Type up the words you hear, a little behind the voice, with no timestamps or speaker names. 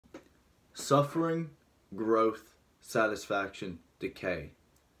Suffering, growth, satisfaction, decay.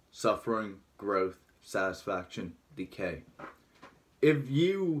 Suffering, growth, satisfaction, decay. If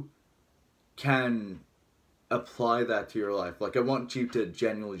you can apply that to your life, like I want you to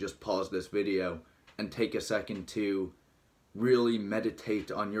genuinely just pause this video and take a second to really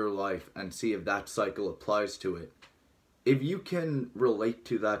meditate on your life and see if that cycle applies to it. If you can relate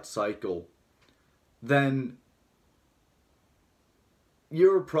to that cycle, then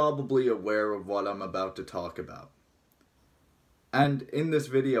you're probably aware of what I'm about to talk about. And in this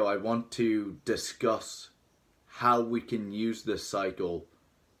video, I want to discuss how we can use this cycle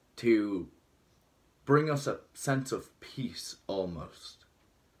to bring us a sense of peace almost.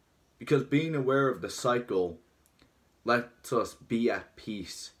 Because being aware of the cycle lets us be at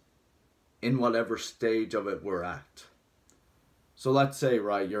peace in whatever stage of it we're at. So let's say,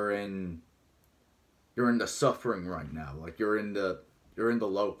 right, you're in the suffering right now, like you're in the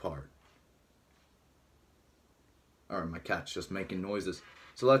low part. Alright, my cat's just making noises.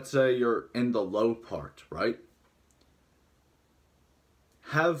 So let's say you're in the low part, right?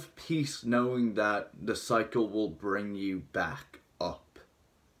 Have peace knowing that the cycle will bring you back up.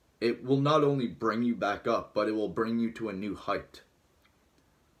 It will not only bring you back up, but it will bring you to a new height.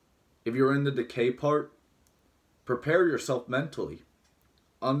 If you're in the decay part, prepare yourself mentally.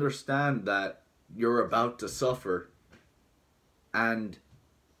 Understand that you're about to suffer and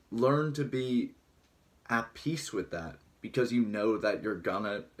learn to be at peace with that, because you know that you're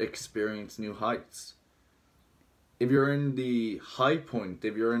gonna experience new heights. If you're in the high point,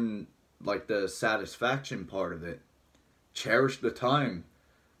 if you're in like the satisfaction part of it, cherish the time,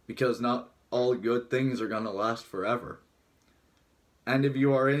 because not all good things are gonna last forever. And if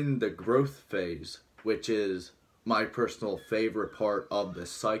you are in the growth phase, which is my personal favorite part of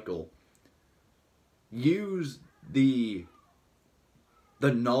this cycle, use the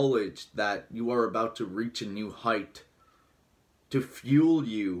knowledge that you are about to reach a new height to fuel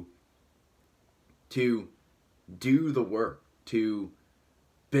you to do the work, to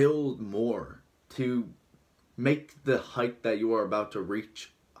build more, to make the height that you are about to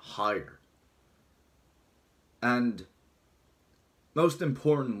reach higher. And most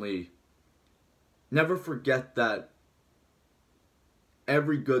importantly, never forget that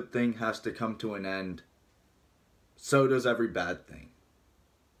every good thing has to come to an end. So does every bad thing.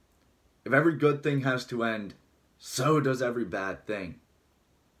 If every good thing has to end, so does every bad thing.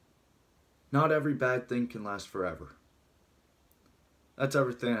 Not every bad thing can last forever. That's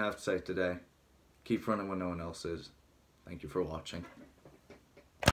everything I have to say today. Keep running when no one else is. Thank you for watching.